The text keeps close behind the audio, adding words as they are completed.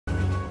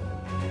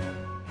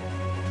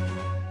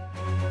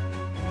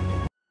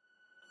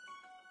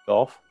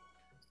off.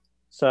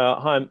 So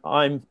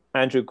I'm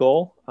Andrew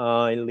Gaule.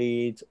 I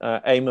lead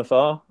AIM of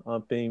R.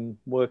 I've been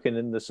working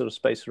in this sort of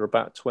space for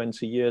about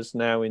 20 years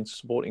now in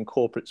supporting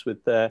corporates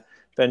with their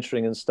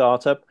venturing and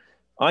startup.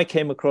 I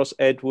came across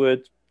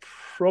Edward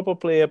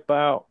probably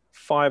about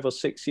 5 or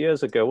 6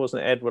 years ago,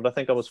 wasn't it, Edward? I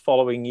think I was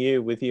following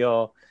you with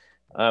your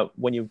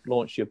when you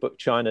launched your book,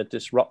 China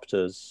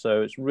Disruptors.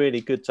 So it's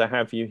really good to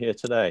have you here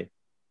today.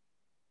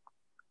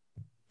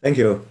 Thank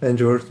you,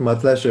 Andrew. It's my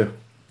pleasure.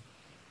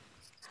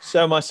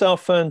 So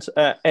myself and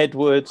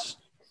Edward,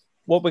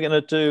 what we're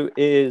going to do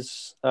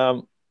is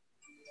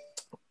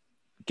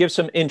give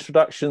some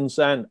introductions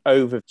and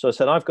overview. So I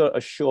said I've got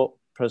a short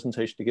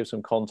presentation to give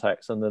some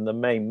context, and then the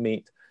main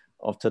meat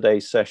of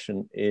today's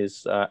session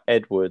is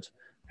Edward,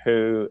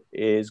 who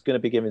is going to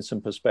be giving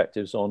some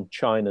perspectives on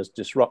China's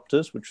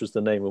Disruptors, which was the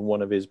name of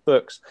one of his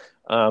books.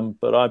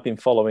 But I've been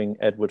following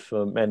Edward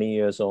for many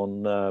years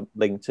on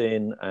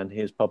LinkedIn and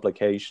his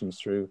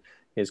publications through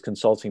his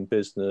consulting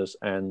business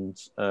and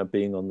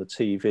being on the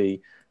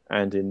TV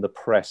and in the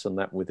press, and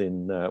that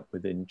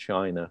within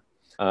China.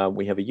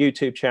 We have a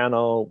YouTube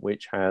channel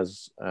which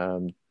has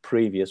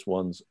previous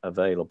ones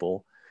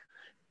available.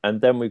 And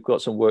then we've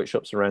got some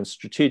workshops around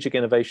strategic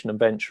innovation and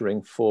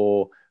venturing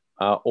for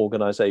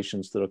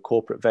organizations that are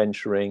corporate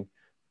venturing.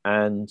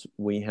 And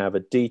we have a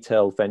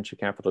detailed venture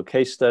capital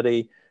case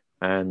study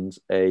and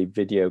a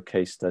video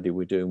case study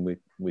we're doing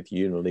with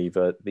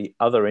Unilever. The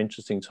other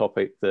interesting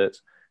topic that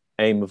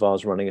AIM of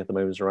ours running at the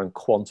moment is around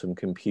quantum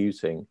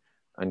computing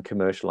and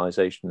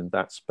commercialization in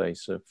that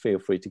space. So feel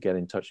free to get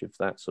in touch if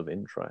that's of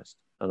interest.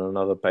 And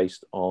another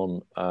based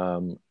on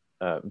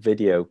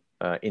video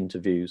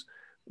interviews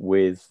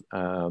with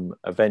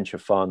a venture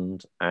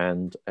fund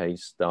and a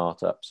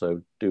startup.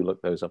 So do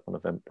look those up on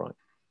Eventbrite.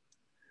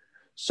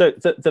 So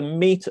the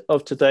meat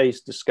of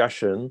today's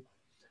discussion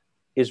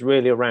is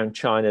really around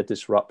China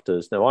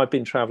Disruptors. Now, I've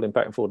been traveling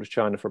back and forth to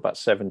China for about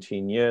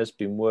 17 years,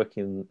 been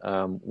working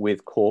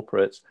with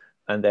corporates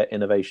and their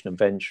innovation and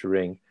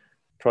venturing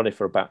probably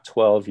for about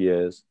 12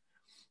 years.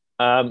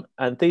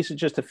 And these are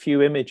just a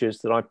few images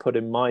that I put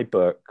in my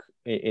book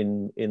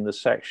in the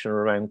section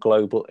around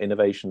global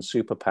innovation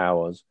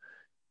superpowers.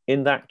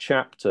 In that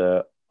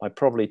chapter, I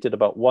probably did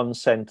about one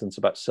sentence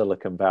about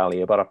Silicon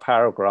Valley, about a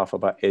paragraph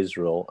about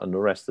Israel, and the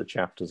rest of the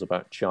chapters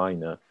about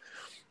China.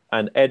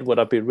 And Edward,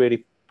 I'd be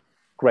really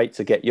great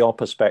to get your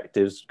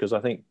perspectives, because I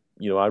think,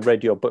 I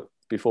read your book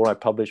before I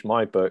published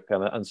my book,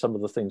 and some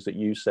of the things that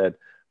you said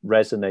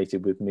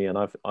resonated with me, and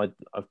I've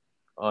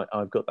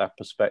got that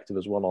perspective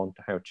as well on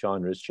how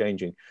China is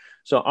changing.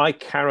 So I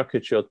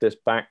caricatured this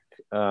back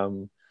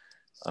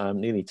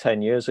nearly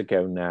 10 years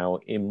ago now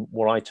in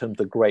what I termed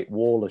the Great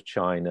Wall of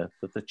China,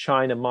 that the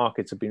China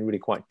markets have been really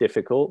quite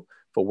difficult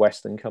for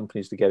Western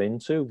companies to get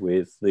into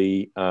with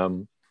the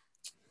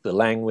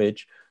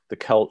language, the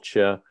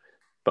culture,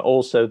 but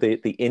also the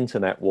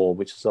internet wall,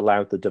 which has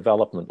allowed the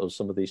development of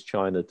some of these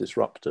China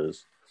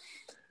disruptors.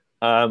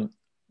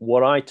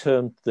 What I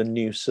termed the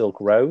New Silk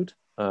Road,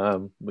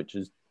 which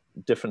is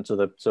different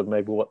to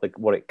maybe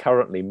what it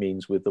currently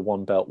means with the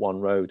One Belt, One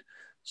Road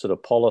sort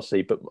of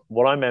policy. But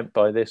what I meant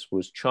by this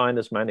was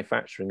China's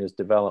manufacturing has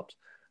developed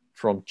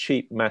from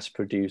cheap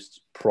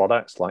mass-produced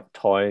products like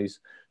toys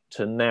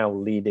to now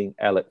leading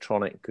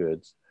electronic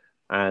goods.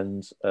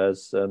 And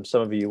as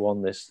some of you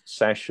on this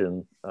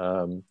session,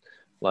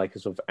 like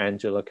sort of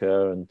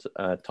Angelica and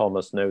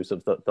Thomas knows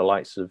of the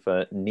likes of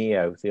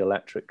NIO, the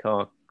electric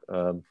car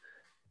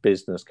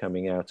business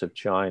coming out of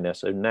China.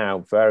 So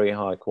now very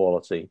high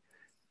quality,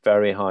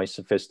 very high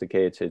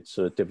sophisticated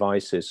sort of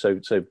devices.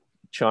 So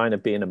China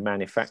being a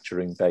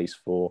manufacturing base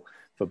for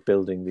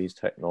building these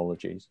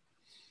technologies.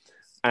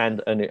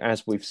 And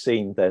as we've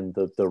seen then,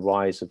 the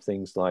rise of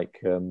things like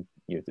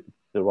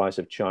the rise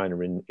of China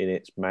in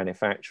its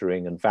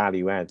manufacturing and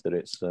value add that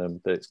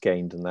it's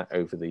gained in that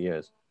over the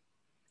years.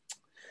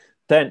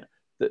 Then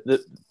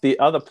the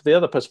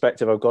other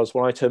perspective I've got is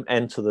what I term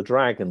Enter the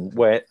Dragon,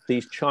 where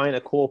these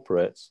China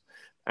corporates,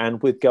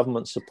 and with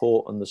government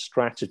support and the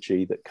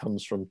strategy that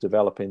comes from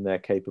developing their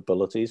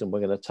capabilities, and we're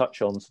going to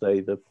touch on today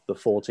the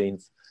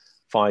 14th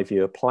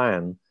five-year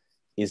plan,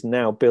 is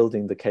now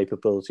building the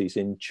capabilities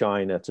in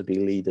China to be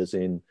leaders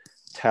in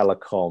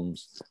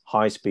telecoms,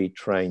 high-speed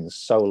trains,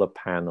 solar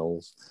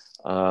panels,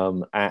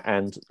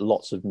 and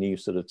lots of new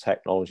sort of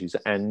technologies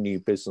and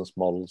new business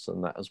models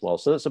and that as well.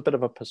 So that's a bit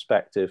of a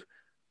perspective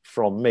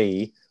from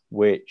me,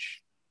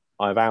 which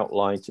I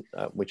outlined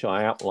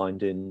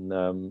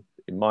in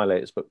my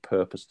latest book,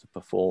 Purpose to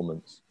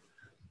Performance.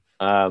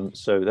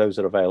 So those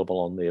are available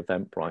on the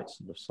Eventbrite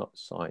sort of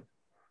site.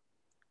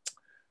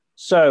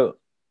 So,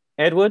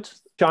 Edward,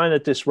 China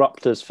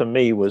Disruptors for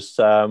me was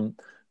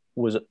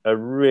a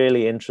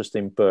really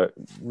interesting book,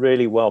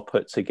 really well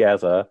put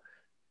together,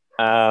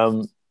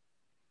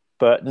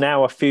 but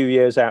now a few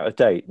years out of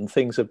date, and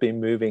things have been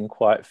moving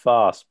quite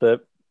fast.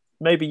 But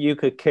maybe you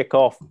could kick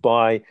off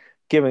by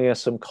giving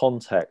us some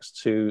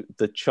context to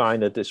the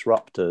China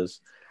Disruptors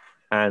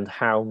and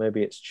how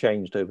maybe it's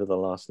changed over the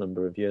last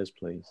number of years,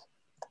 please.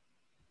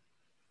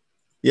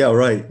 Yeah,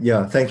 right.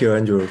 Yeah, thank you,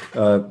 Andrew.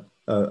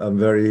 I'm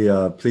very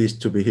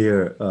pleased to be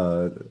here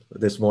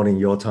this morning,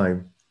 your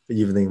time,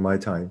 evening, my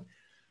time.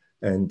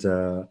 And,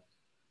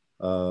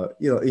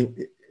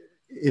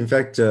 in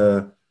fact,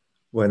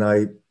 when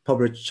I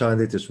published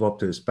China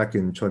Disruptors back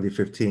in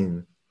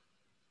 2015,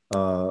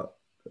 uh,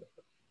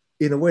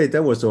 in a way,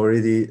 that was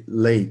already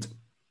late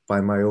by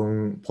my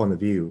own point of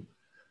view.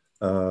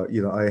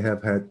 I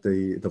have had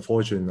the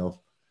fortune of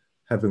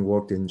having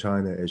worked in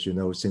China, as you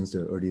know, since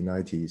the early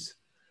 90s.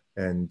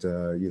 And,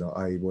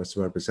 I was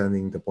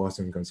representing the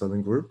Boston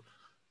Consulting Group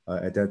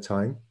at that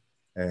time.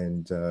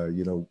 And,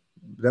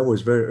 that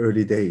was very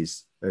early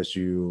days, as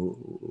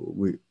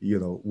we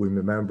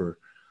remember.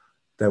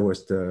 That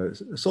was the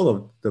sort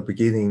of the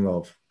beginning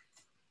of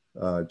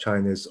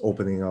China's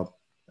opening up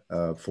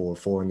for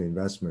foreign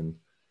investment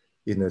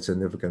in a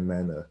significant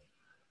manner.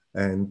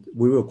 And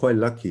we were quite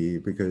lucky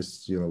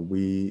because,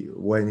 we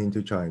went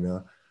into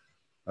China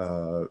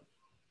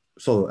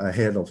sort of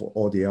ahead of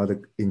all the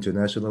other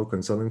international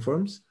consulting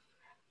firms.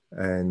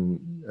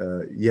 And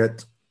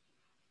yet,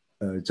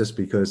 just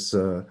because,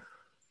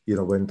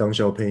 when Deng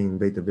Xiaoping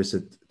made the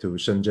visit to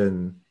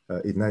Shenzhen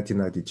in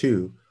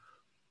 1992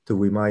 to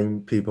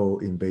remind people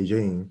in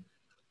Beijing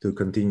to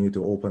continue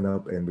to open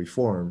up and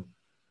reform,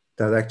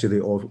 that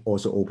actually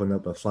also opened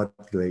up a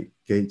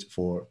floodgate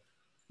for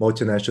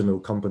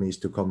multinational companies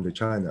to come to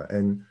China.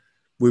 And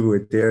we were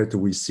there to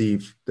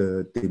receive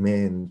the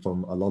demand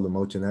from a lot of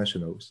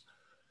multinationals.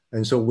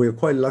 And so we're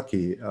quite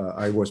lucky.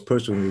 I was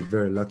personally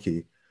very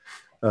lucky.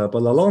 But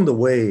along the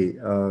way,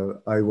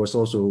 I was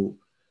also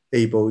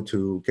able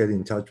to get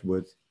in touch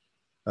with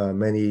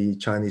many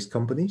Chinese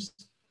companies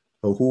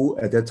who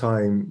at that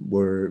time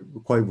were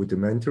quite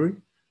rudimentary,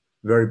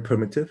 very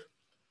primitive.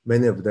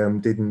 Many of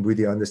them didn't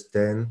really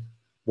understand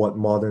what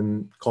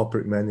modern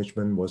corporate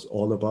management was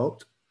all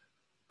about.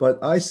 But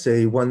I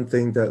say one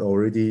thing that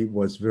already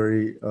was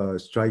very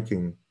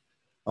striking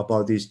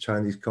about these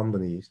Chinese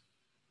companies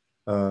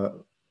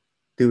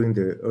during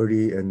the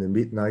early and the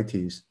mid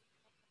 90s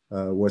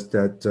was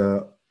that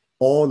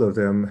all of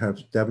them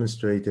have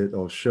demonstrated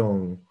or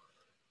shown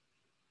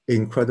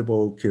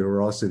incredible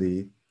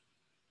curiosity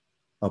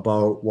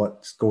about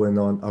what's going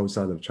on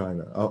outside of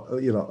China,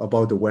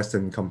 about the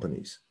Western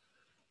companies.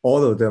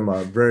 All of them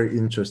are very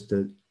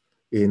interested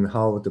in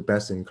how the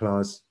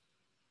best-in-class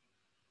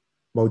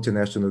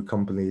multinational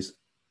companies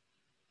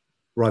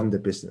run the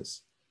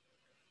business.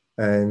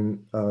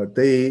 And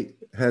they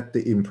had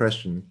the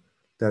impression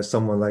that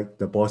someone like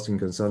the Boston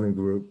Consulting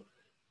Group,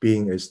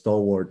 being a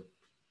stalwart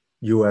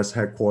US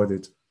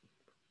headquartered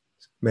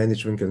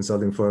management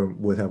consulting firm,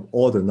 would have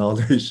all the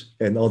knowledge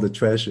and all the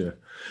treasure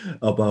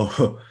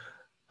about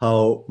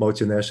how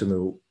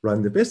multinational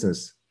run the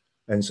business.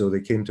 And so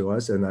they came to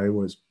us, and I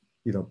was,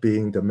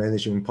 being the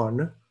managing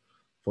partner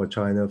for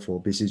China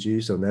for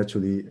BCG. So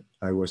naturally,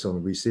 I was on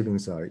the receiving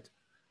side.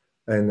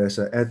 And as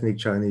an ethnic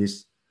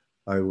Chinese,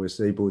 I was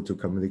able to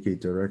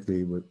communicate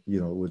directly with,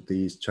 with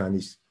these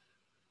Chinese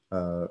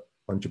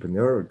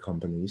entrepreneurial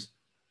companies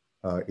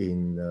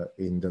in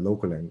the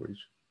local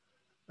language.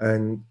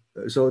 And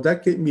so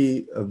that gave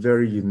me a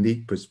very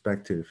unique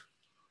perspective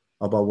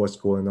about what's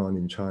going on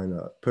in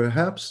China,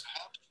 perhaps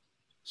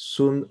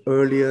soon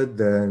earlier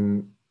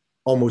than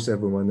almost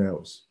everyone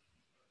else.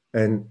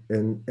 And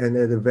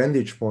at a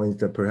vantage point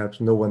that perhaps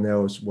no one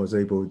else was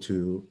able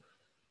to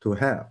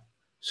have,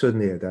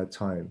 certainly at that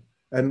time.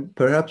 And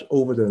perhaps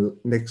over the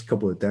next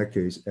couple of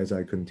decades as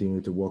I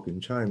continue to work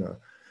in China,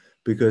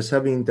 because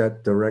having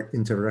that direct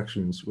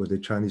interactions with the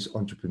Chinese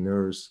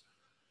entrepreneurs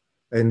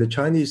and the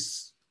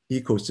Chinese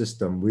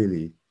ecosystem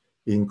really,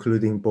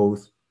 including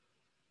both,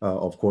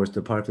 of course,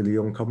 the privately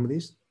owned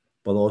companies,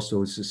 but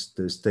also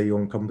the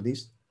state-owned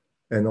companies,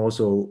 and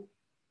also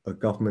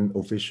government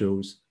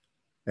officials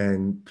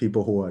and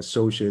people who are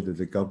associated with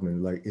the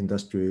government, like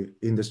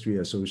industry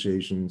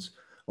associations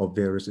of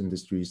various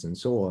industries and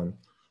so on.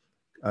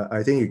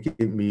 I think it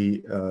gave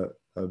me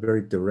a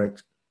very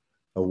direct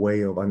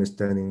way of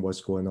understanding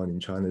what's going on in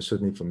China,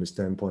 certainly from the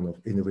standpoint of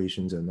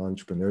innovations and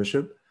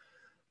entrepreneurship,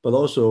 but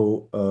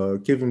also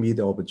giving me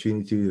the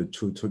opportunity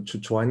to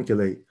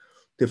triangulate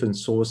different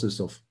sources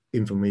of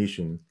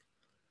information.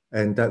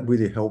 And that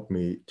really helped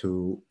me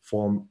to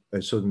form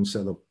a certain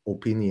set of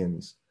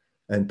opinions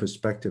and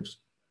perspectives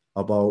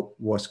about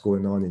what's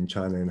going on in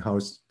China and how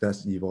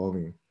that's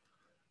evolving.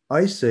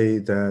 I say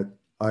that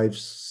I've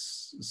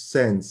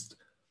sensed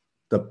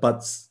the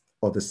buds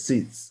or the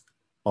seeds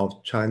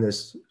of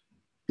China's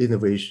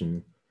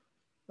innovation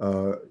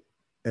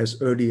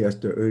as early as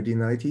the early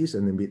 90s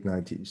and the mid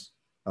 90s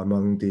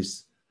among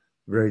these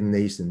very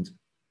nascent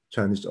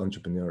Chinese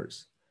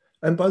entrepreneurs.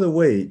 And by the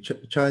way,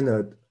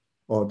 China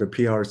or the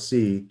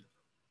PRC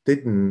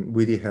didn't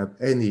really have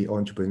any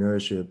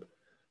entrepreneurship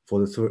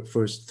for the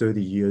first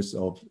 30 years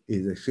of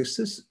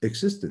its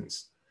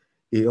existence.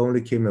 It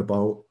only came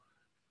about,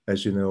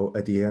 as you know,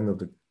 at the end of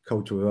the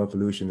Cultural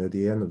Revolution, at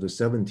the end of the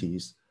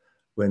 70s,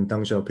 when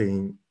Deng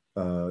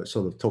Xiaoping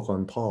sort of took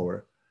on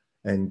power,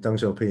 and Deng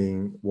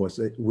Xiaoping was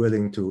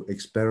willing to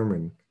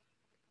experiment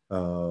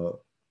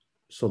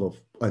sort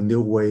of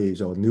new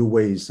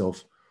ways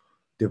of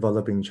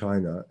developing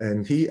China.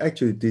 And he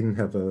actually didn't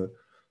have a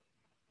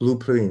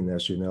blueprint,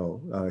 as you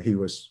know. He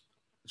was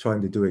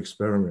trying to do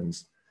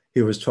experiments.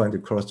 He was trying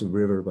to cross the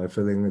river by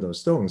filling in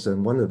those stones.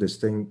 And one of the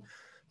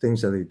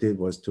things that he did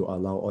was to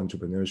allow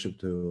entrepreneurship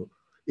to,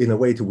 in a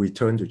way, to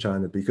return to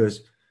China, because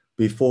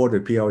before the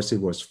PRC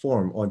was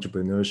formed,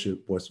 entrepreneurship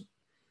was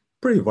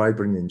pretty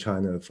vibrant in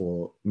China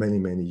for many,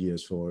 many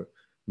years, for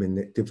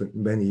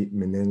many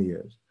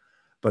millennia.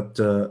 But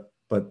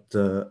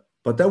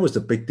that was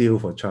a big deal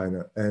for China,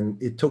 and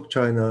it took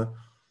China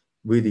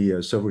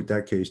really several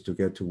decades to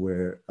get to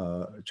where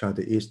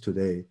China is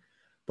today.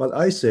 But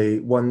I say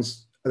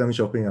once Deng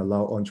Xiaoping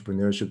allowed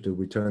entrepreneurship to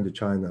return to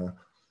China,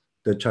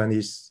 the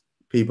Chinese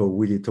people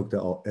really took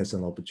that as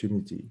an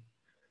opportunity.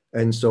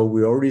 And so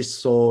we already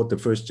saw the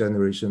first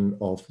generation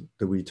of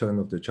the return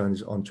of the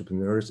Chinese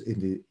entrepreneurs in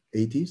the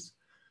 80s.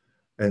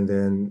 And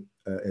then,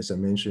 as I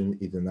mentioned,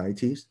 in the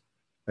 90s.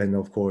 And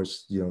of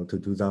course, you know, to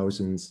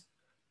 2000s,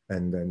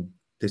 and then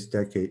this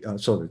decade,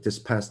 this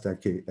past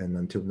decade and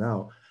until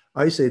now,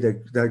 I say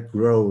that that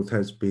growth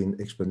has been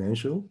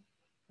exponential.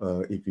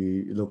 If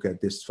you look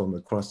at this from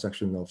a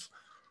cross-section of,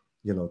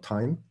 you know,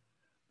 time,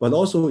 but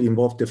also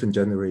involve different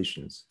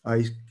generations.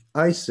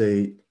 I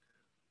say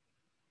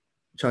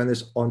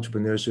China's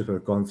entrepreneurship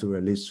have gone through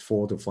at least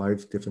 4 to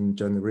 5 different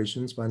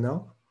generations by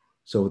now.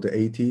 So the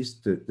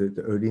 80s,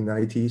 the early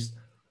 90s,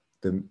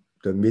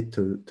 the mid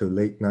to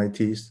late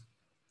 90s,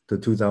 the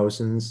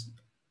 2000s,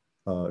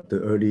 the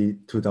early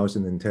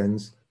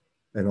 2010s,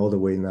 and all the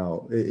way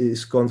now.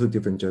 It's gone through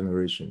different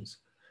generations.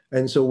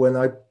 And so when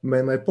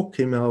my book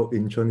came out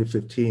in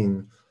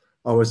 2015,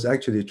 I was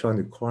actually trying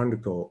to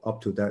chronicle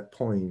up to that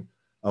point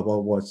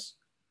about what's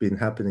been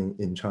happening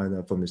in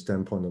China from the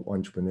standpoint of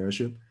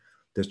entrepreneurship,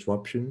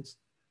 disruptions,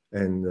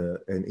 and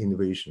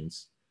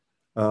innovations.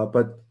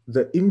 But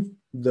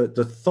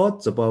the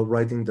thoughts about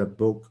writing the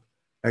book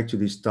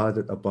actually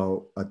started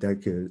about a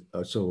decade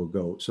or so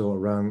ago, so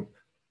around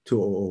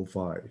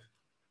 2005.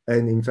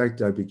 And in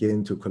fact, I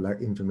began to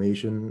collect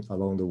information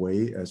along the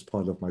way as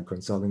part of my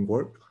consulting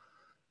work.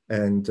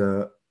 And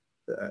a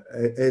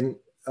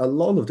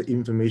lot of the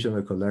information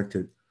I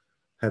collected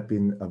have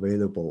been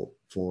available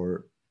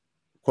for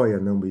quite a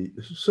number,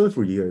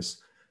 several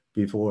years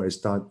before I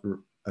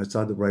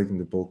started writing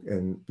the book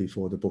and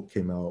before the book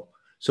came out.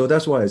 So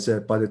that's why I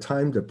said by the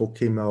time the book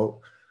came out,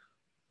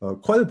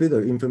 quite a bit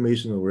of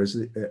information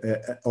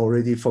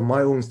already from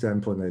my own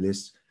standpoint at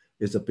least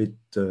is a bit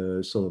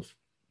sort of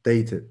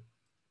dated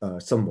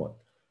somewhat.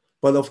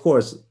 But of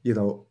course, you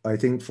know, I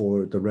think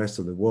for the rest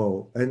of the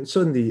world, and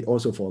certainly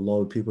also for a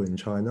lot of people in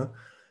China,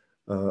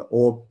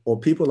 or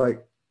people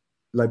like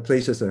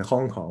places like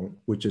Hong Kong,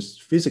 which is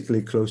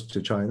physically close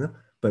to China,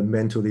 but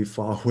mentally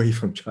far away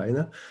from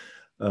China,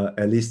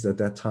 at least at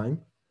that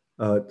time,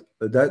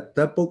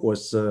 that book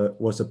was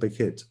a big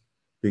hit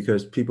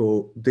because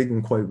people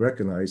didn't quite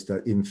recognize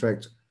that, in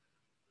fact,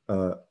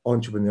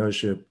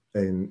 entrepreneurship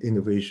and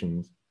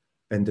innovation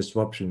and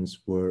disruptions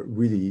were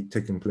really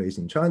taking place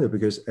in China.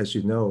 Because as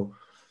you know,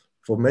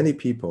 for many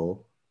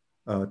people,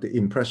 the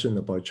impression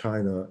about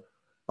China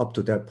up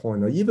to that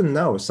point, or even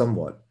now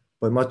somewhat,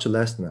 but much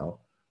less now.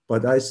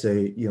 But I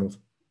say, you know,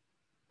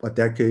 a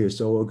decade or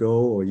so ago,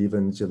 or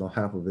even, you know,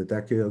 half of a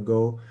decade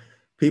ago,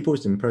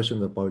 people's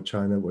impression about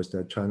China was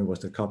that China was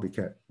the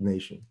copycat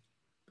nation.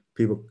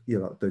 People, you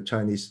know, the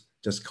Chinese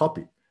just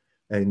copy,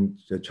 and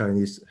the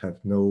Chinese have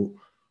no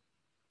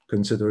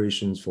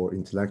considerations for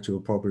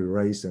intellectual property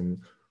rights, and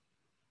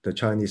the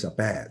Chinese are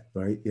bad,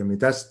 right? I mean,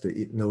 that's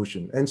the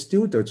notion. And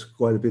still there's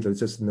quite a bit of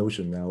this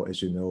notion now,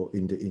 as you know,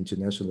 in the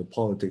international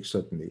politics,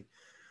 certainly.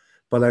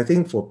 But I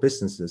think for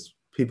businesses,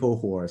 people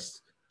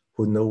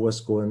who know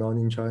what's going on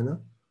in China,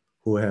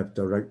 who have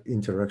direct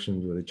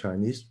interaction with the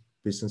Chinese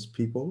business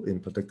people,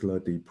 in particular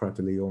the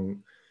privately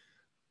owned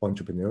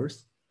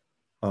entrepreneurs,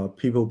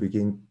 people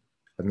begin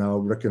now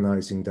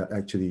recognizing that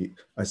actually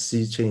a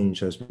sea change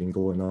has been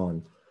going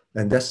on.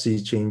 And that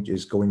sea change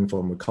is going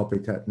from a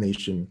copycat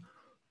nation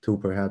to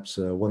perhaps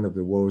one of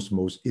the world's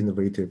most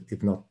innovative,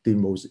 if not the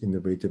most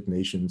innovative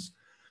nations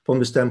from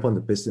the standpoint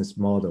of business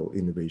model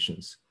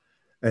innovations.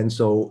 And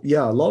so,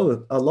 yeah, a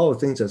lot of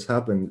things has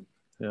happened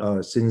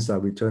since I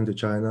returned to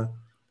China,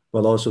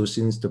 but also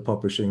since the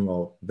publishing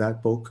of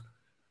that book.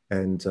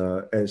 And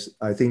as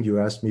I think you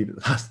asked me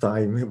last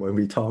time when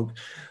we talked,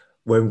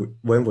 when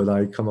would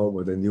I come out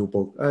with a new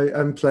book?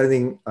 I'm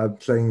planning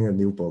a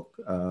new book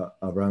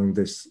around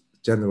this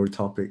general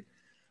topic,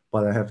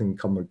 but I haven't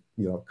come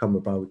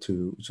about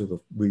to sort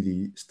of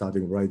really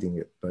starting writing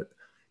it. But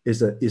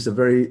it's a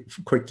very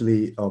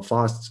quickly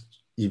fast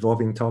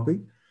evolving topic,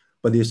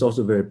 but it's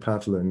also very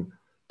prevalent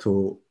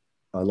to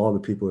a lot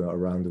of people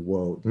around the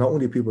world, not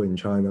only people in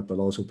China, but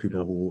also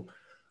people who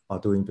are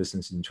doing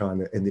business in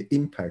China, and the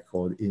impact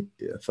or the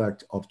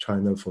effect of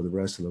China for the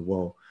rest of the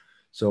world.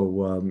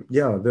 So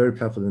yeah, very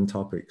prevalent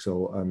topic.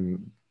 So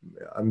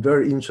I'm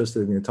very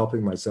interested in the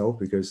topic myself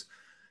because,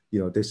 you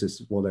know, this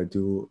is what I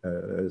do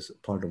as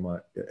part of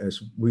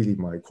as really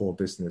my core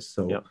business.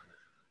 So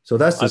So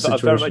that's the I very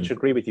situation. much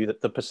agree with you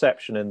that the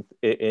perception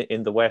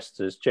in the West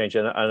has changed,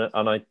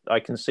 and I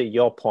can see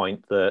your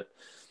point that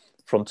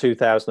from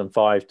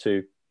 2005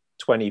 to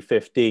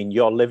 2015,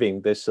 you're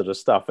living this sort of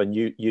stuff, and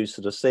you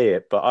sort of see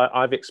it. But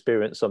I've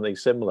experienced something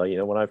similar. You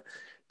know, when I've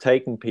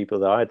taken people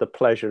there, I had the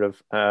pleasure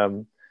of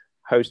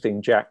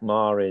hosting Jack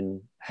Ma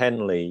in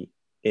Henley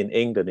in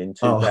England in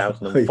Oh, yeah,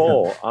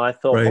 2004, and I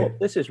thought, right. oh,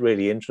 this is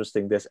really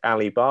interesting, this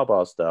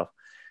Alibaba stuff,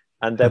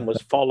 and then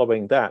was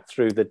following that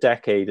through the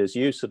decade, as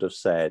you sort of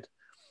said.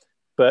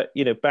 But,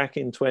 you know, back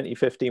in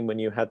 2015, when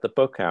you had the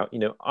book out, you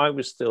know, I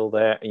was still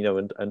there, you know,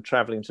 and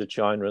traveling to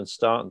China and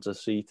starting to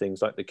see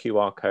things like the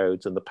QR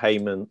codes and the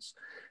payments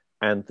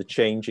and the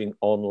changing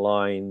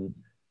online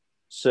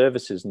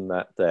services and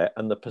that there.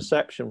 And the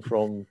perception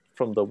from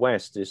the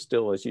West is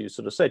still, as you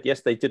sort of said,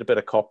 yes, they did a bit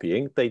of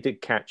copying, they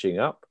did catching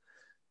up,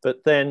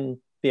 but then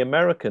the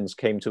Americans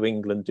came to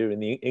England during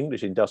the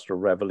English Industrial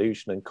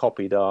Revolution and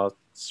copied our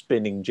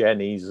spinning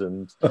jennies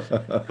and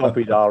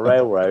copied our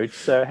railroads.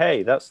 So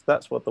hey,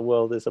 that's what the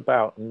world is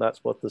about, and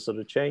that's what the sort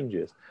of change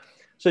is.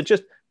 So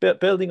just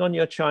building on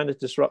your China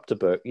Disruptor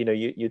book, you know,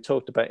 you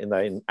talked about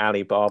in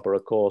Alibaba,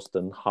 of course,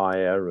 and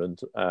Hire and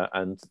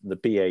the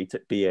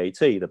BAT,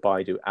 the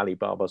Baidu,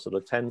 Alibaba, sort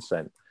of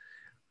Tencent.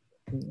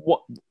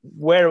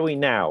 Where are we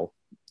now?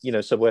 You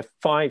know, so we're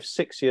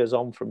 5-6 years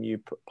on from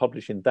you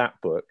publishing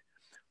that book.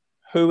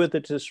 Who are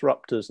the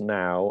disruptors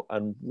now,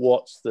 and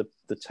what's the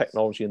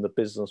technology and the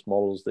business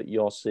models that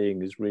you're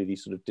seeing is really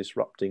sort of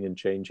disrupting and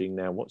changing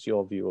now? What's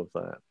your view of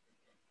that?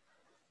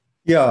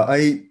 Yeah,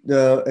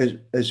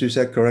 as you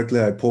said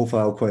correctly, I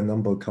profile quite a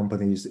number of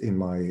companies in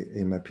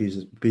my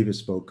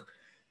previous book,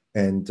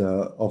 and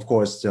of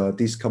course,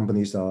 these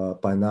companies are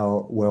by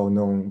now well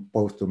known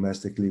both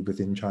domestically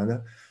within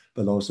China,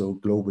 but also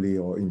globally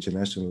or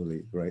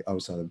internationally, right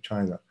outside of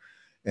China.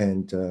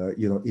 And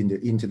you know, in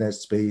the internet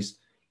space,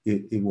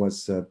 it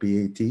was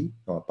BAT,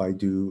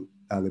 Baidu,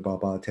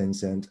 Alibaba,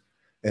 Tencent,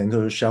 and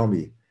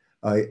Xiaomi.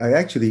 I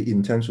actually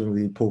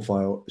intentionally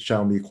profile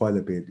Xiaomi quite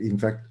a bit. In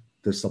fact,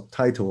 the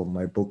subtitle of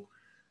my book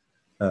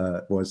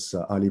was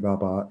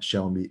Alibaba,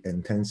 Xiaomi,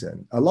 and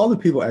Tencent. A lot of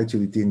people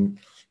actually didn't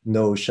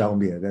know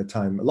Xiaomi at that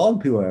time. A lot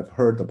of people have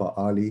heard about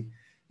Ali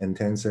and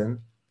Tencent,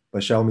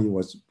 but Xiaomi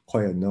was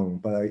quite unknown.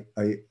 But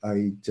I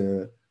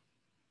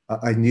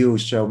knew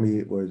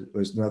Xiaomi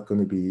was not going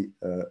to be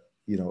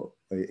you know,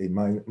 a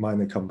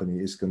minor company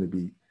is going to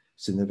be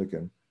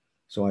significant.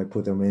 So I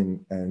put them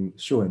in, and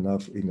sure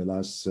enough, in the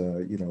last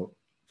you know,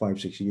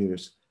 5-6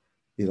 years,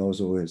 it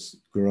also has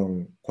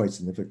grown quite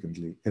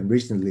significantly. And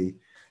recently,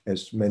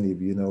 as many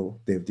of you know,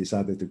 they've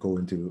decided to go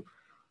into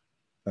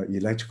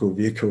electrical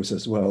vehicles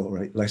as well,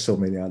 right? Like so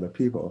many other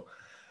people.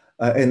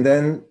 And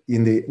then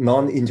in the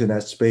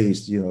non-internet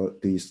space, you know,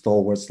 the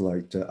stalwarts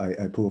like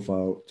I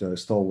profile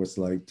stalwarts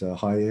like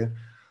Haier,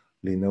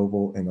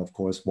 Lenovo, and of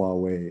course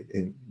Huawei.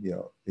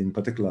 In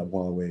particular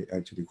Huawei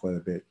actually quite a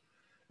bit.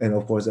 And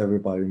of course,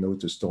 everybody knows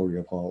the story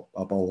about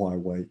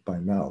Huawei by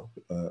now,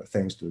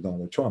 thanks to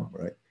Donald Trump,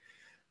 right?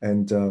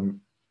 And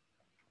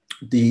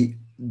the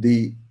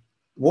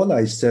what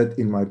I said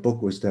in my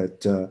book was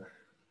that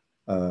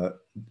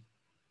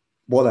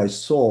what I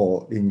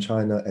saw in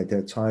China at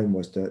that time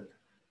was that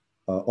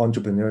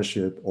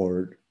entrepreneurship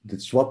or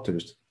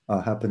disruptors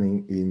are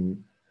happening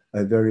in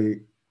a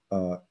very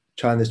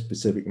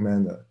China-specific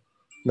manner.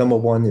 Number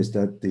one is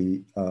that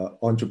the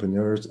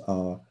entrepreneurs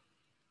are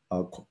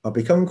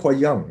becoming quite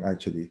young,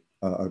 actually,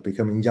 are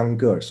becoming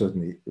younger,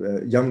 certainly,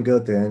 younger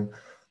than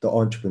the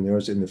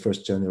entrepreneurs in the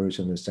first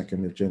generation, the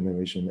second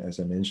generation, as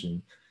I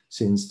mentioned,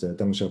 since the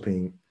Deng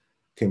Xiaoping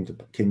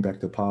came back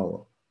to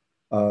power.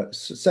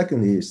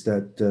 Secondly, is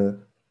that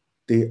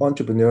the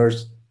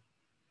entrepreneurs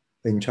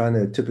in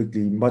China are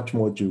typically much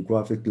more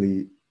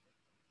geographically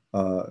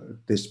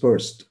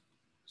dispersed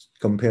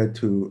compared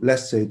to,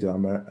 let's say,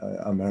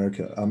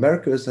 America.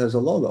 America has a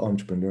lot of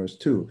entrepreneurs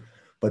too,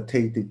 but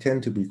they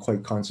tend to be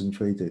quite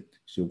concentrated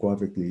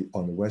geographically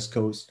on the West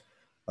Coast,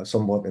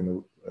 somewhat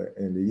in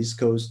the East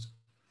Coast.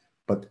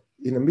 But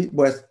in the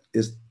Midwest,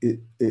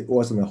 it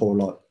wasn't a whole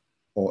lot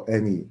or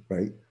any,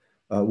 right?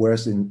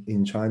 Whereas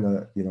in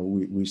China, you know,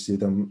 we see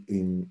them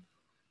in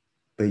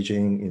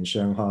Beijing, in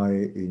Shanghai,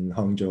 in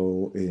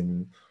Hangzhou,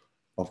 in,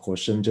 of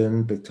course,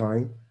 Shenzhen, big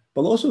time,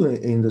 but also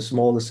in the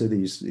smaller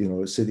cities, you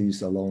know,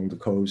 cities along the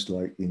coast,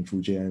 like in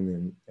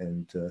Fujian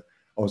and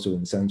also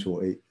in central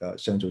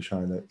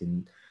China,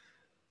 in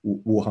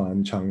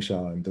Wuhan,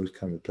 Changsha, and those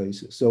kind of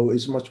places. So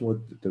it's much more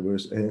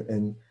diverse.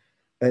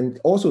 And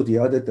also the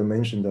other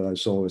dimension that I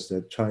saw is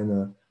that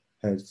China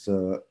has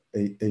a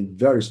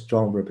very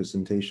strong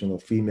representation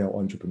of female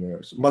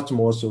entrepreneurs, much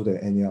more so than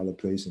any other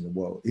place in the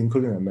world,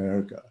 including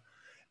America.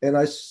 And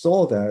I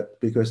saw that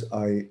because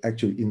I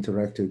actually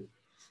interacted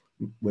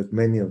with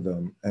many of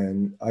them.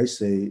 And I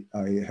say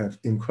I have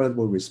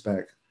incredible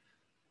respect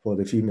for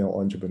the female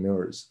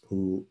entrepreneurs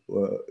who,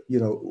 you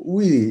know,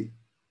 really,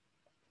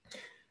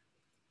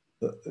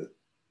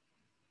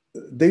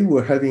 they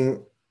were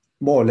having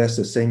more or less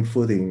the same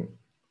footing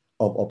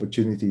of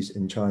opportunities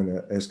in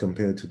China as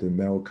compared to the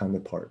male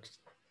counterparts.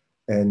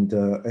 and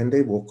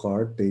they work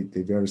hard.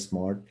 They're very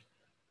smart,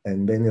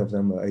 and many of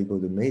them are able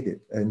to make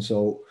it. And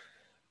so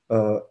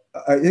uh,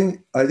 I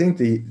think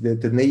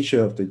the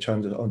nature of the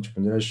Chinese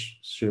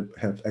entrepreneurship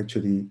have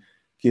actually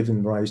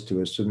given rise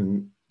to a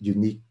certain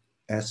unique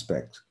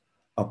aspect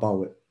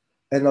about it.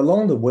 And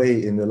along the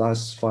way, in the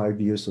last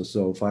 5 years or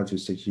so, 5 to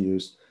 6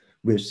 years,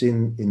 we've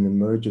seen an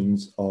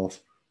emergence of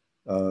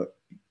uh,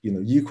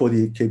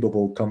 equally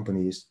capable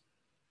companies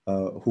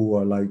who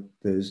are like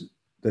the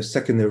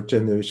second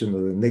generation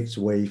or the next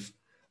wave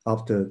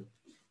after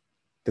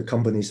the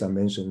companies I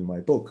mentioned in my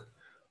book.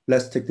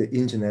 Let's take the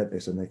internet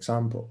as an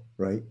example,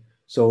 right?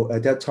 So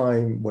at that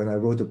time, when I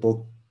wrote the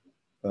book,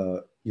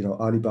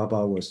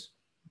 Alibaba was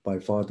by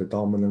far the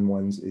dominant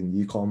ones in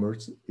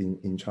e-commerce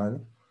in China.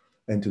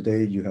 And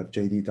today you have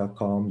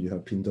JD.com, you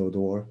have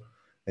Pinduoduo,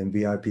 and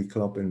VIP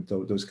Club, and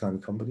those kind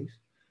of companies.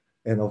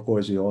 And of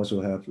course, you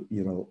also have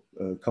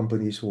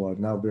companies who are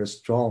now very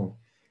strong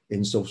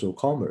in social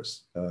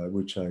commerce,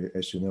 which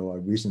as you know, I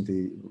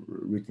recently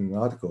written an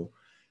article,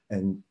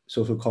 and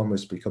social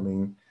commerce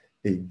becoming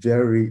a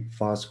very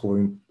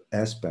fast-growing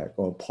aspect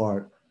or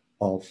part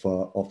of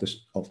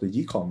the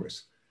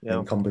e-commerce. Yeah.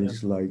 And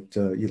companies like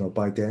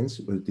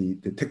ByteDance with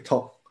the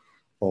TikTok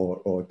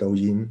or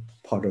Douyin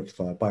part of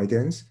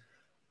ByteDance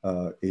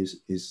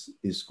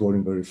is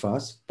growing very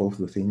fast, both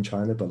within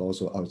China but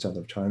also outside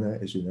of China,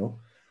 as you know.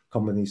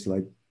 Companies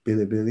like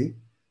Bilibili,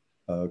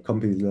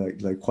 companies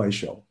like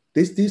Kuaishou.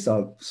 These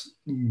are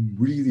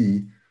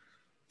really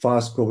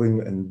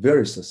fast-growing and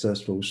very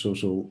successful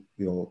social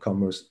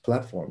commerce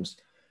platforms.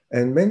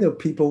 And many of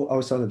people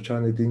outside of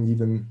China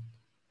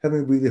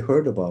haven't really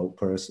heard about,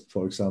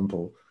 for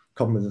example,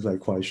 companies like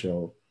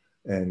Kuaishou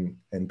and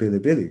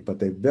Bilibili, but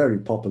they're very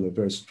popular,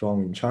 very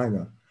strong in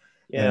China.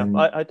 Yeah, and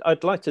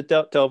I'd like to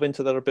delve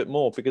into that a bit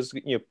more because,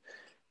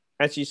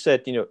 as you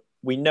said,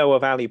 we know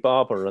of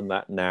Alibaba and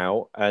that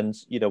now. And,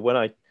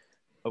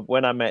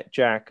 when I met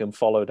Jack and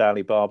followed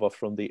Alibaba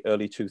from the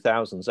early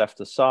 2000s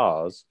after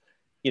SARS,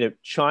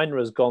 China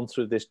has gone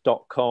through this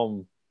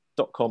dot-com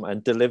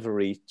and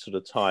delivery sort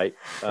of type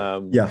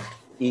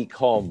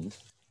e-com,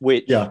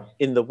 which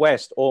in the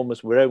West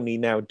almost we're only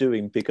now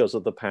doing because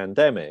of the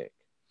pandemic.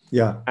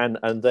 Yeah.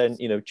 And then,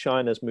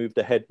 China's moved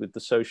ahead with the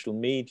social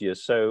media.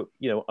 So,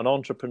 an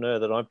entrepreneur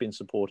that I've been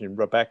supporting,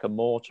 Rebecca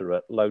Mortar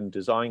at Lone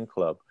Design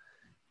Club,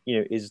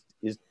 is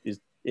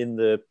in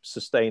the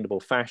sustainable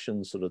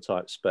fashion sort of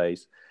type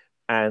space.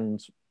 And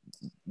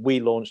we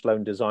launched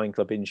Lone Design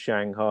Club in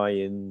Shanghai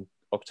in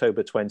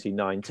October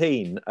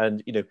 2019.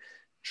 And,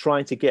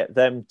 trying to get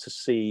them to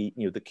see,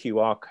 the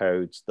QR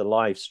codes, the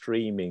live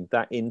streaming,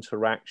 that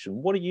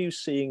interaction. What are you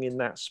seeing in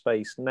that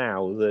space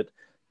now that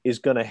is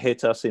going to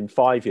hit us in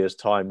 5 years'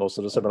 time or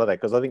sort of something like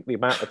that? Because I think the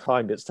amount of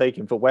time it's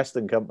taking for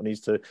Western companies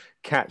to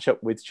catch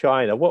up with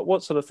China,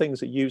 what sort of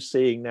things are you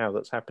seeing now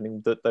that's happening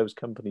that those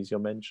companies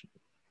you're mentioning?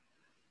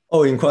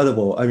 Oh,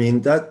 incredible. I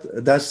mean,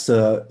 that's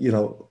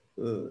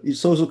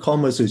social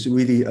commerce is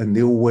really a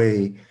new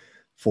way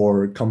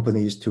for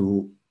companies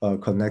to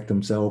connect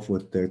themselves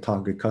with their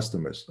target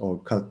customers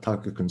or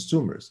target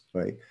consumers,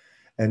 right?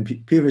 And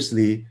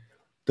previously,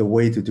 the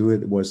way to do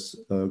it was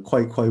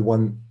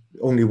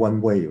only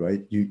one way,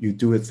 right? You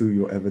do it through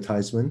your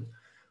advertisement,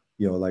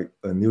 like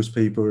a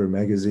newspaper, a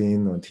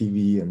magazine, or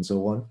TV, and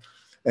so on.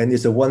 And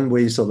it's a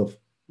one-way sort of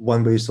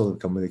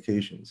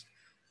communications.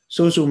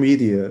 Social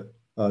media,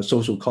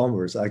 social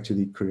commerce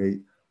actually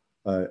create,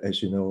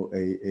 as you know,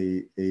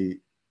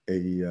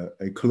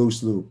 a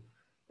closed loop,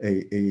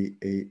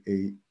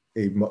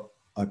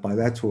 a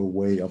bilateral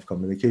way of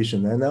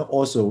communication, and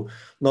also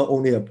not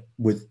only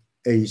with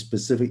a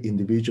specific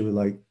individual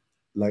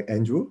like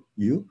Andrew,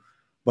 you,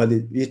 but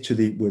it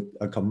actually with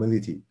a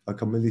community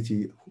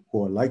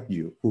who are like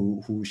you,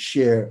 who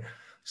share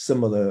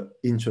similar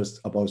interests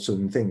about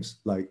certain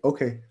things. Like,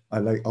 okay, I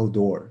like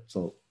outdoor,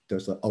 so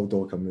there's an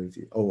outdoor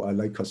community. Oh, I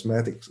like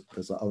cosmetics.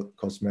 There's a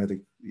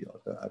cosmetic,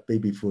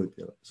 baby food,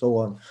 so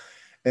on.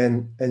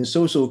 And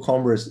social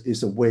commerce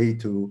is a way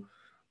to,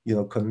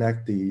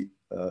 connect the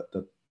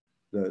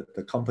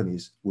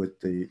companies with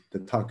the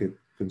target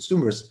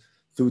consumers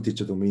through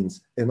digital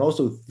means, and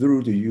also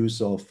through the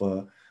use of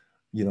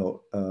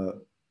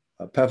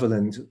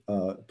prevalent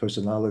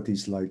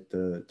personalities like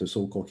the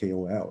so-called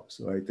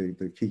KOLs, right?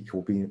 The key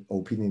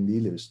opinion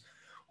leaders,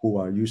 who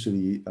are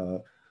usually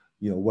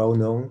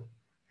well-known,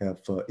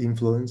 have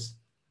influence,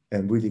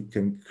 and really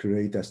can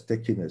create that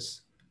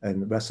stickiness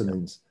and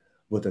resonance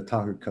with the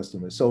target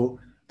customer. So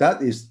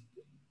that is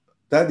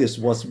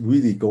what's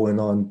really going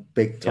on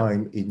big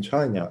time in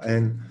China.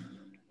 And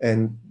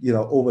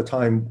over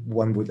time,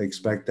 one would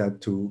expect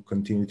that to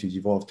continue to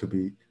evolve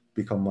to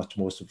become much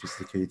more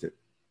sophisticated.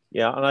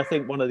 Yeah, and I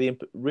think one of the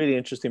really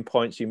interesting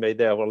points you made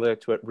there, I'd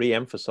like to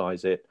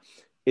re-emphasize it,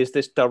 is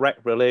this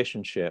direct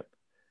relationship.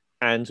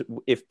 And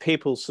if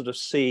people sort of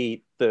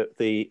see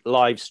the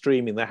live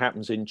streaming that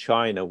happens in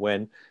China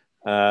when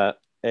a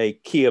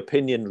key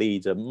opinion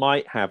leader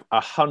might have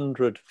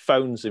 100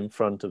 phones in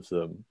front of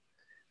them,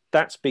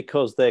 that's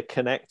because they're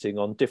connecting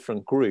on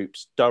different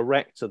groups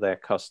direct to their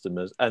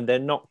customers, and they're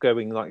not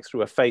going like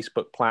through a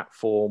Facebook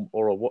platform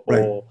or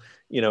an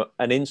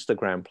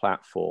Instagram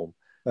platform.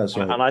 That's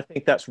right. And I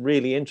think that's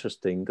really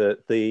interesting,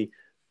 that the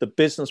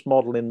business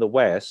model in the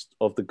West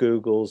of the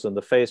Googles and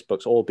the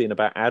Facebooks all being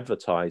about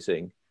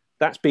advertising,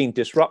 that's being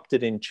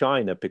disrupted in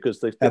China because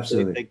they're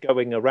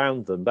going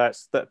around them.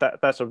 That's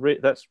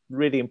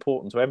really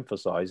important to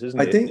emphasize, isn't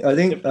it? I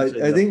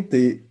think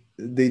the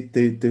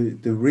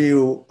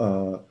real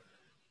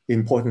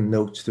important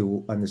note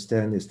to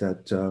understand is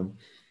that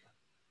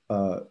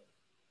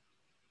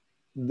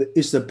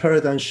it's a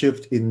paradigm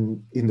shift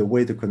in the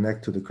way to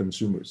connect to the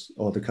consumers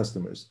or the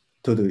customers,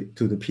 to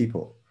the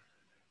people.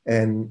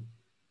 And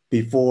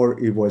before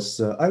it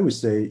was, I would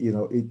say,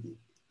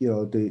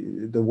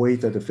 the way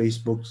that the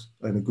Facebooks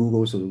and the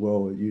Googles of the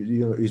world,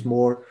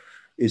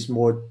 is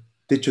more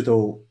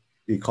digital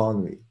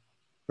economy,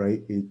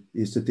 right?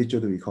 It's the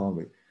digital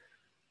economy.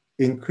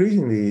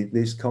 Increasingly,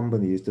 these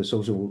companies, the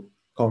social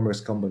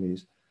commerce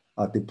companies,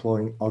 are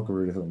deploying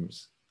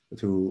algorithms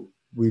to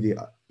really,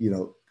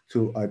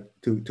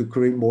 to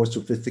create more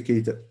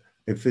sophisticated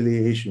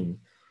affiliation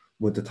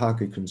with the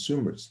target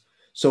consumers.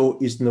 So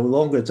it's no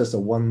longer just a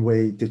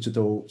one-way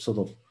digital sort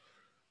of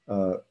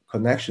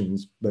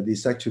connections, but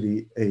it's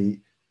actually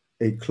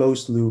a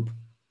closed loop,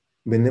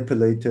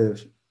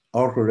 manipulative,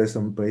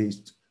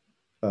 algorithm-based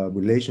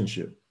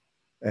relationship.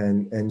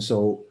 And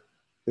so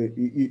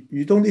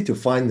you don't need to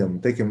find them.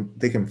 They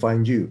can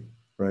find you,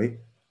 right?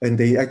 And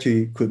they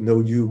actually could know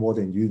you more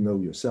than you know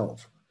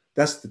yourself.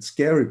 That's the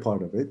scary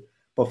part of it.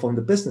 But from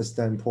the business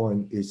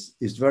standpoint,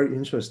 it's very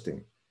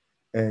interesting.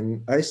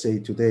 And I say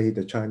today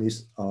the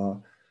Chinese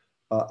are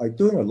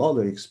doing a lot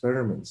of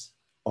experiments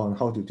on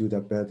how to do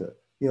that better.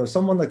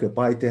 Someone like a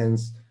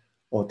ByteDance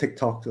or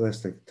TikTok, let's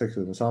take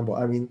an example.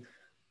 I mean,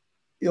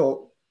 if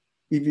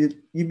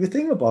you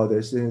think about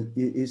this,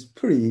 it's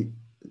pretty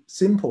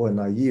simple and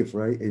naive,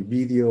 right? A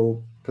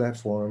video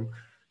platform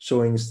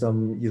showing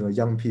some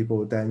young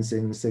people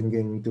dancing,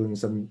 singing, doing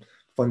some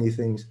funny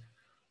things.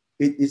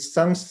 It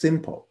sounds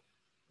simple,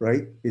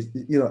 right?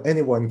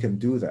 Anyone can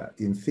do that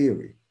in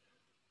theory,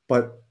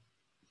 but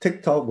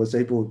TikTok was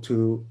able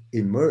to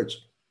emerge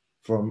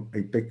from a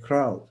big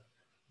crowd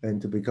and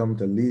to become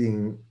the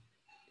leading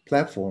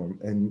platform,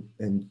 and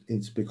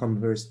it's become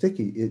very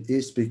sticky. It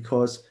is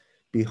because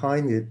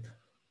behind it,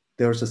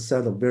 there's a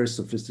set of very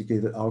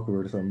sophisticated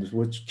algorithms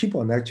which keep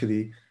on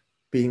actually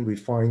being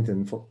refined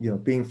and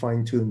being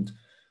fine-tuned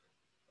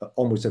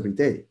almost every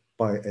day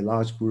by a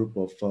large group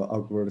of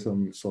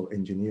algorithms or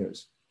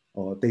engineers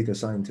or data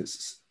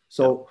scientists.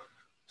 So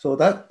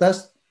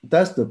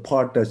that's the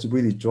part that's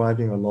really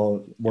driving a lot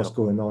of what's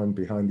going on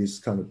behind these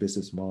kind of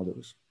business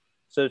models.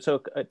 So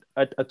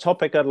a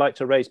topic I'd like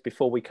to raise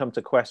before we come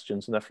to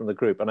questions, and that from the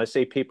group. And I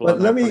see people. But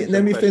let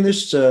me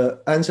finish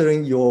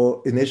answering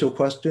your initial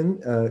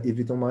question, if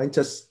you don't mind.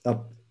 Just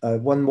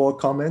one more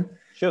comment.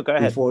 Sure, go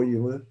ahead. Before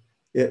you,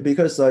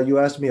 because you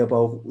asked me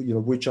about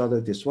which other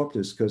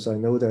disruptors, because I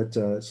know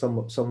that some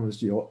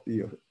of your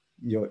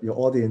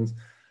audience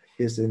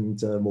is in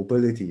the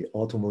mobility,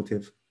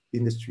 automotive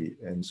industry,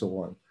 and so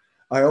on.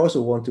 I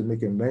also want to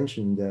make a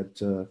mention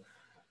that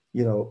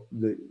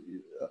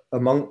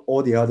among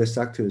all the other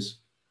sectors,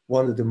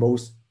 one of the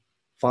most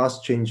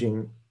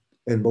fast-changing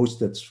and most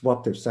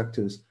disruptive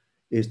sectors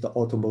is the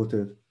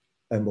automotive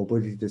and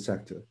mobility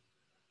sector.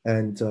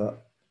 And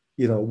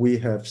we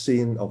have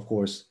seen, of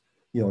course,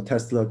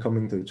 Tesla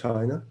coming to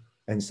China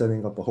and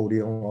setting up a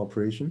wholly owned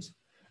operations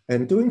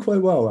and doing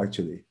quite well,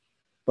 actually.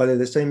 But at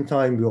the same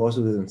time, we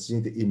also see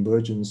the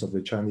emergence of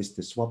the Chinese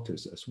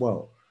disruptors as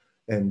well.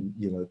 And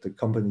the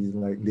companies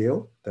like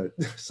NIO that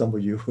some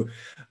of you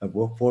have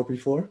worked for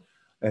before,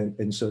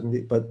 and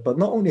certainly, but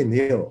not only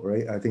NIO,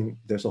 right? I think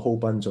there's a whole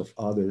bunch of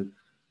other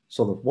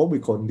sort of what we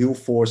call new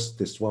force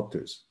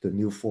disruptors, the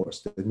new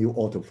force, the new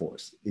auto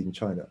force in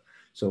China.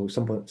 So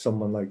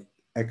someone like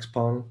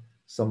XPeng,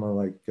 someone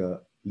like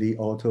Li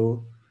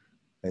Auto,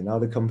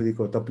 another company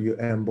called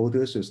WM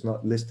Motors is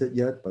not listed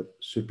yet, but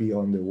should be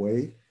on the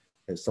way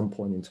at some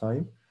point in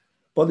time.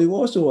 But we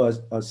also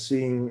are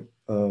seeing,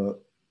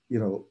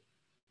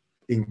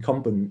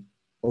 incumbent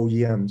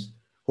OEMs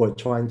who are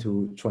trying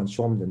to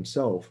transform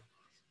themselves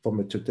from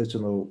a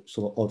traditional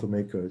sort of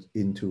automaker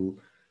into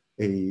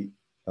a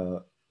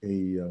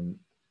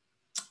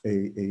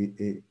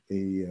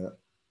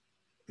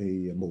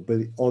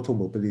auto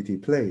mobility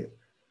player,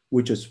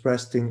 which is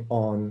resting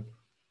on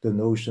the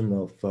notion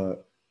of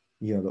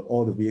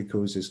all the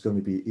vehicles is going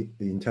to be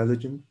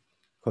intelligent,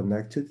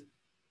 connected,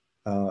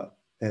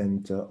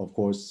 and of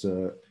course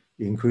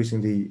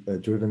increasingly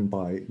driven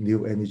by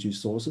new energy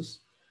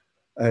sources,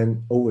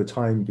 and over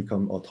time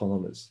become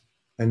autonomous.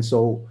 And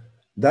so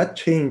that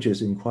change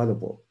is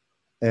incredible.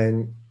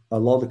 And a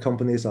lot of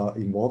companies are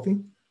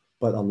evolving,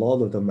 but a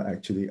lot of them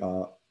actually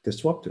are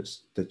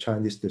disruptors, the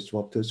Chinese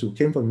disruptors who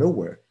came from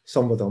nowhere.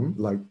 Some of them,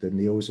 like the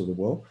NIOs of the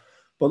world,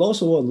 but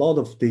also a lot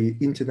of the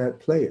internet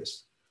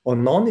players or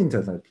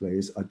non-internet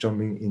players are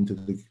jumping into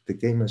the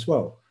game as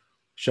well.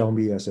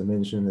 Xiaomi, as I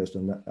mentioned, has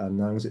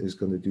announced is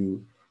going to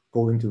do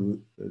go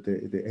into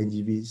the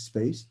NGV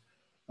space.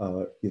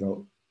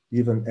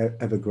 Even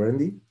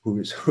Evergrande,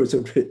 who's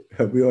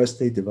a real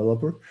estate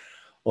developer,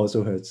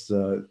 also has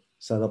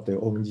set up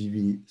their own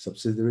EV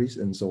subsidiaries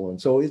and so on.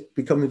 So it's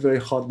becoming very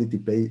hotly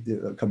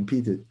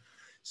competed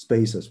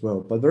space as well,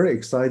 but very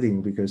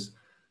exciting because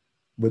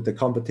with the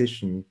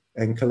competition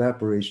and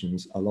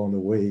collaborations along the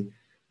way,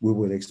 we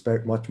would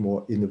expect much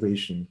more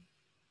innovation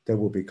that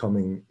will be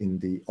coming in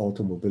the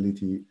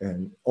automobility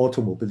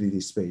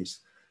space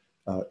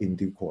in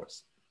due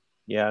course.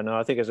 Yeah, no,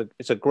 I think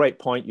it's a great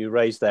point you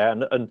raised there,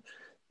 and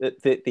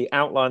the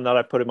outline that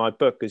I put in my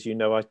book, as you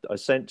know, I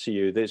sent to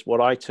you, there's what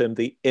I term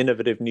the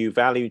innovative new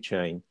value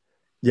chain.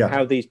 Yeah.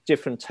 How these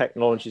different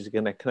technologies are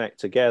going to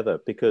connect together,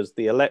 because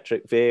the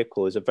electric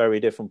vehicle is a very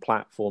different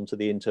platform to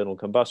the internal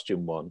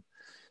combustion one.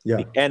 Yeah.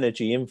 The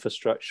energy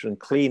infrastructure and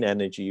clean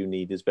energy you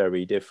need is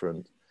very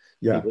different.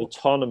 Yeah. The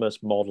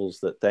autonomous models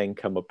that then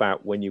come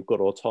about when you've got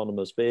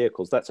autonomous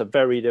vehicles, that's a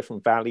very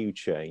different value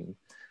chain.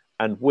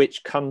 And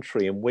which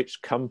country and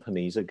which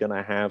companies are going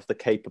to have the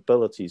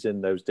capabilities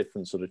in those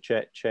different sort of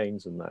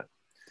chains and that.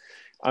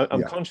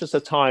 I'm conscious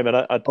of time, and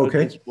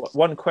okay.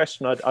 One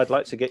question I'd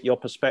like to get your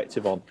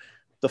perspective on.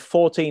 The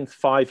 14th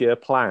five-year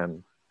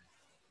plan,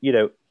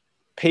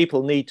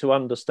 people need to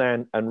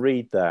understand and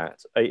read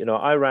that.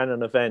 I ran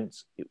an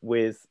event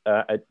with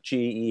at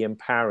GE in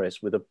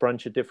Paris with a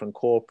bunch of different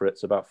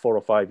corporates about 4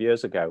 or 5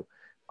 years ago.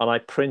 And I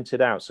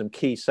printed out some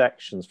key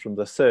sections from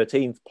the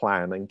 13th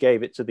plan and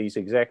gave it to these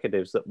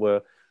executives that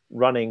were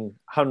running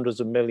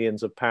hundreds of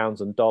millions of pounds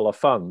and dollar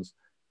funds.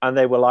 And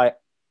they were like,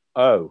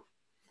 oh,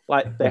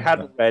 like they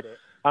hadn't read it,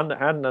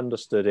 hadn't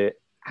understood it,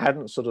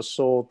 hadn't sort of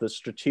saw the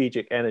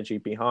strategic energy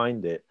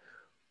behind it.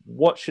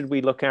 What should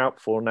we look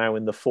out for now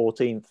in the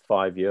 14th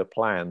five-year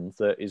plan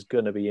that is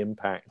going to be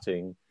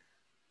impacting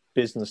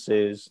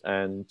businesses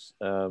and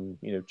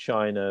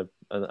China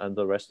and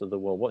the rest of the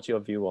world? What's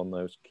your view on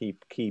those key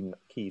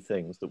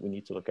things that we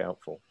need to look out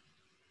for?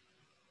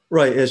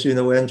 Right, as you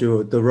know,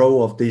 Andrew, the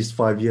role of these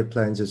five-year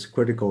plans is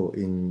critical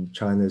in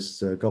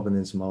China's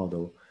governance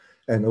model,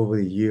 and over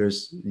the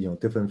years,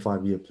 different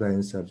five-year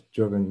plans have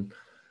driven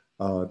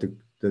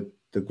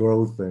the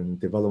growth and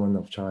development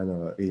of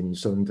China in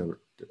certain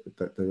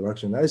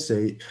direction. I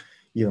say,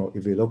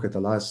 if we look at the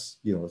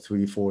last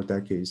 3-4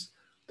 decades,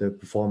 the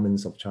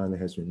performance of China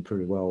has been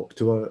pretty well.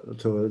 To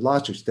a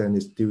large extent,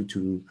 it's due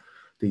to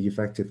the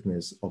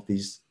effectiveness of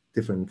these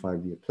different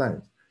five-year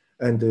plans.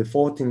 And the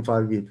 14th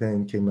five-year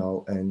plan came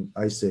out, and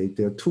I say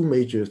there are two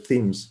major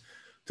themes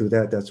to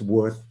that's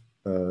worth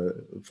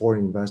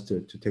foreign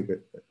investors to take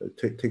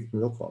a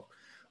look at.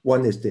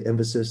 One is the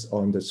emphasis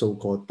on the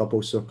so-called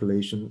double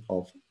circulation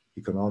of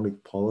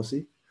economic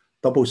policy.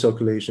 Double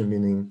circulation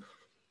meaning,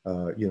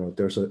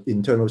 there's an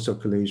internal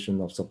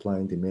circulation of supply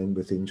and demand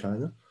within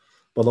China,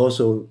 but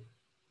also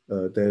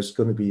there's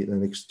going to be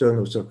an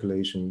external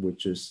circulation,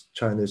 which is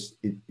China's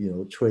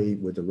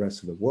trade with the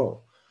rest of the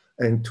world.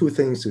 And two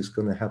things is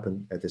going to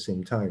happen at the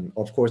same time.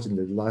 Of course, in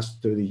the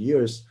last 30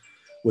 years,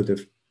 with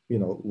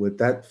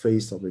that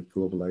phase of the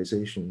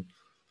globalization,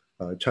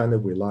 China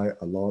relied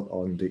a lot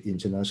on the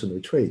international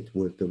trade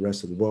with the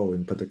rest of the world,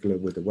 in particular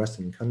with the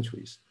Western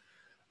countries.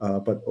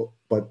 But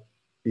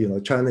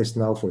China is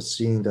now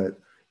foreseeing that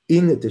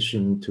in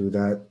addition to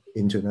that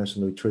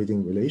international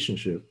trading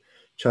relationship,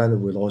 China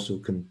will also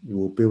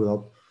will build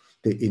up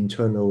the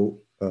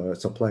internal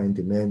supply and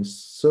demand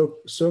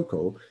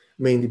circle,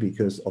 mainly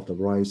because of the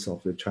rise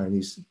of the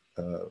Chinese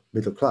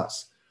middle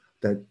class.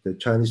 That the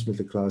Chinese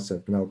middle class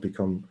have now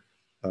become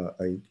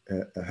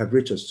have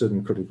reached a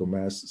certain critical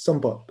mass.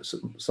 Some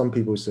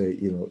people say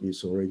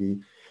it's already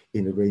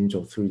in the range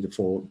of 300 to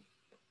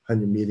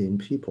 400 million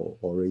people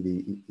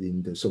already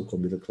in the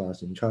so-called middle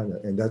class in China,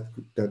 and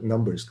that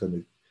number is going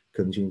to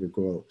continue to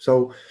grow.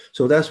 So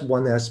that's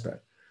one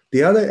aspect.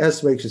 The other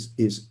aspect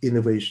is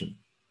innovation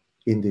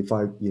in the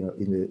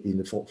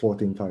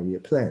 14th five-year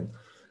plan.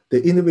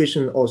 The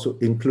innovation also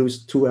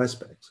includes two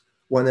aspects.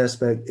 One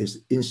aspect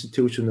is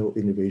institutional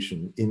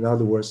innovation. In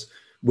other words,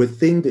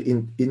 within the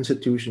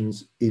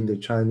institutions in the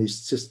Chinese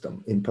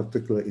system, in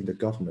particular in the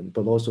government,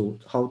 but also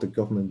how the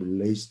government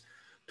relates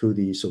to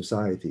the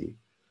society.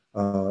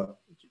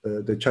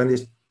 The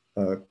Chinese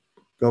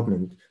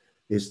government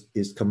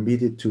is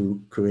committed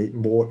to create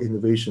more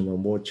innovation or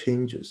more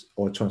changes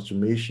or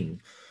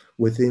transformation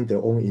within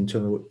their own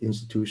internal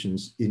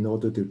institutions in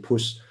order to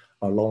push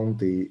along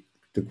the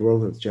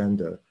growth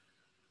agenda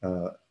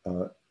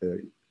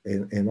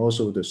and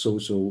also the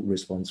social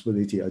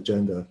responsibility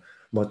agenda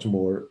much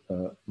more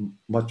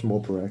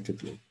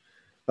proactively.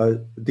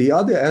 The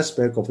other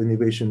aspect of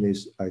innovation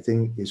I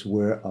think is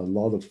where a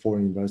lot of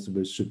foreign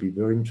investors should be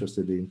very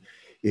interested in,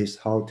 is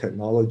how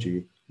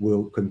technology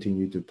will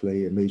continue to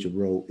play a major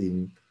role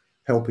in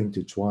helping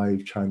to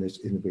drive China's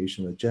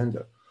innovation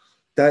agenda.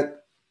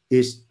 That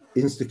is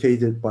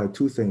instigated by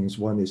two things.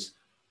 One is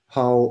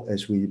how,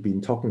 as we've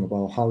been talking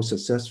about, how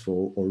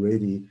successful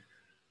already,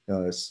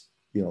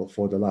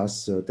 for the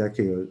last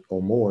decade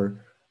or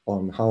more,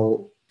 on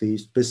how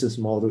these business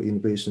model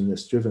innovation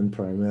is driven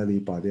primarily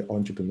by the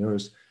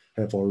entrepreneurs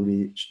have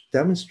already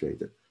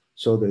demonstrated.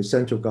 So the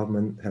central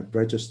government have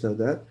registered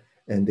that,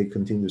 and they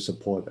continue to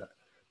support that.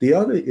 The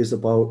other is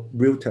about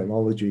real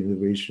technology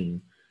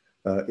innovation.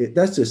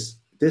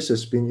 This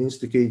has been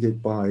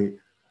instigated by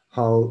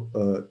how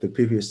the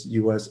previous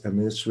U.S.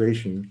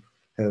 administration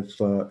have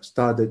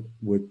started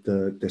with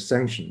the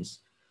sanctions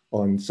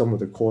on some of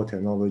the core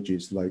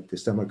technologies like the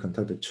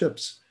semiconductor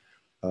chips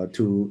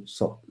to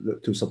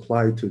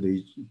supply to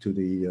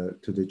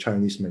the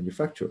Chinese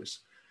manufacturers,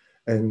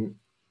 and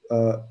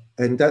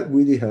that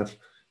really have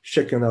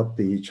shaken up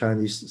the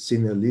Chinese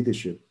senior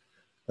leadership.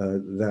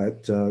 That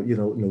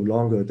no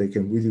longer they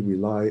can really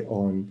rely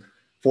on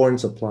foreign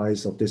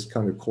supplies of this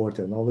kind of core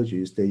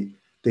technologies.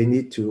 They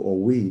need to, or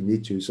we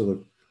need to, sort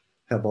of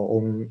have our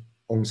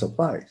own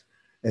supplies.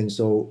 And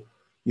so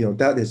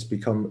that has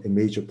become a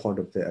major part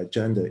of the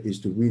agenda, is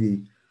to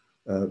really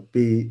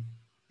be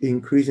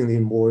increasingly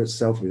more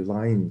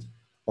self-reliant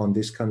on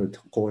this kind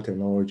of core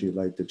technology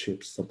like the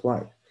chip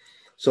supply.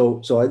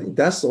 So I think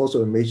that's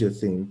also a major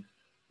thing.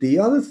 The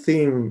other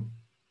thing,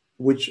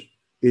 which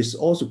is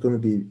also going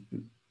to be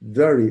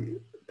very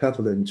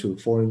prevalent to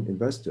foreign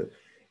investors,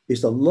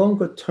 is a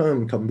longer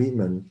term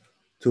commitment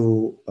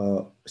to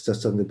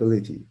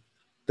sustainability.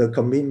 The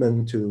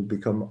commitment to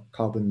become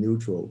carbon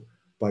neutral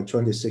by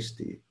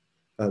 2060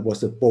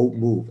 was a bold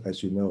move,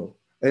 as you know.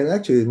 And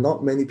actually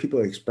not many people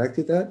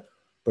expected that,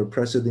 but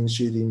President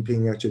Xi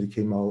Jinping actually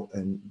came out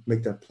and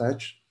made that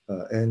pledge.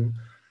 And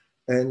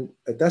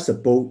that's a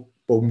bold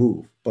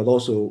move, but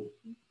also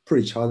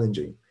pretty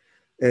challenging.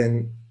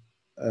 And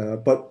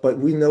but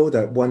we know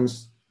that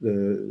once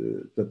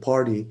the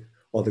party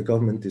or the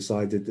government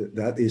decided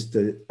that is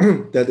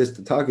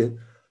the target,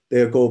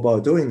 they'll go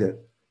about doing it.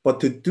 But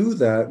to do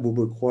that will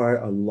require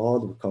a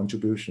lot of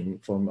contribution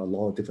from a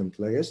lot of different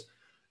players,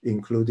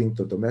 including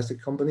the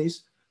domestic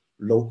companies,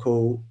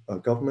 local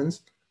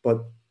governments,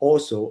 but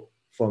also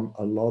from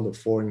a lot of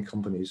foreign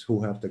companies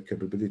who have the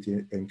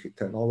capability and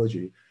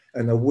technology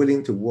and are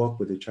willing to work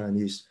with the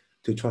Chinese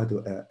to try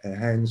to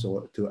enhance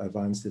or to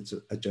advance its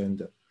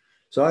agenda.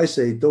 So I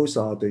say those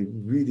are the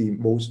really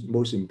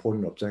most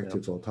important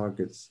objectives or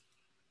targets.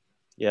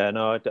 Yeah,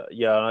 no,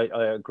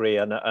 I agree,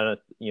 and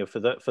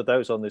for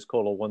those on this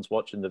call or ones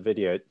watching the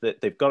video,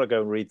 they've got to go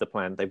and read the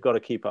plan. They've got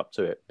to keep up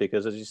to it,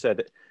 because, as you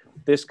said,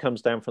 this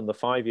comes down from the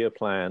 5-year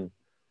plan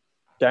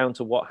down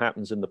to what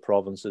happens in the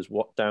provinces,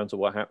 down to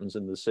what happens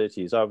in the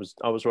cities. I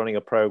was running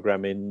a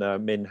program in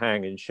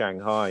Minhang in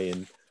Shanghai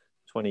in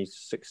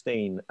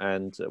 2016,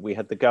 and we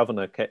had the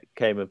governor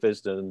came and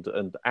visited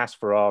and asked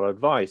for our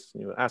advice,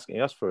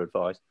 asking us for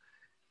advice.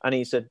 And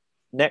he said,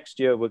 next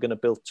year we're going to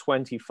build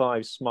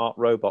 25 smart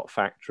robot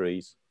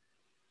factories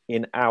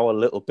in our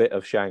little bit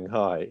of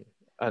Shanghai.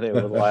 And it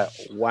was like,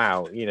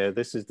 wow,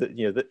 this is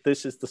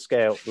this is the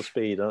scale, the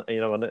speed,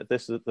 and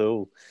this is the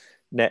whole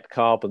net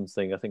carbon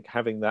thing. I think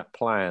having that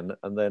plan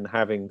and then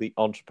having the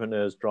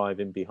entrepreneurs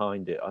driving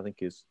behind it, I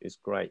think is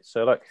great.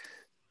 So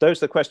those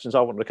are the questions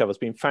I want to cover. It's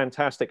been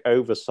fantastic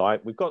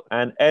oversight.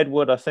 And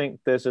Edward, I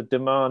think there's a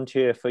demand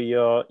here for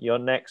your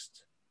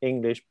next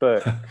English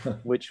book,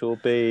 which will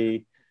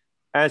be,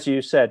 as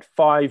you said,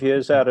 5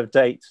 years out of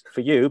date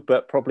for you,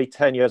 but probably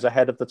 10 years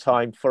ahead of the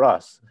time for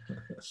us.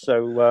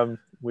 So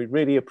we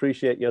really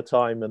appreciate your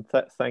time, and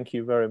thank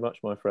you very much,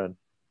 my friend.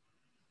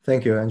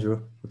 Thank you,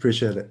 Andrew.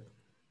 Appreciate it.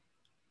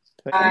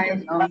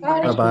 Bye.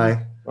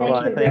 Bye-bye.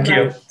 Bye-bye. Thank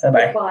you.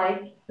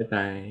 Bye-bye. Bye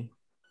bye.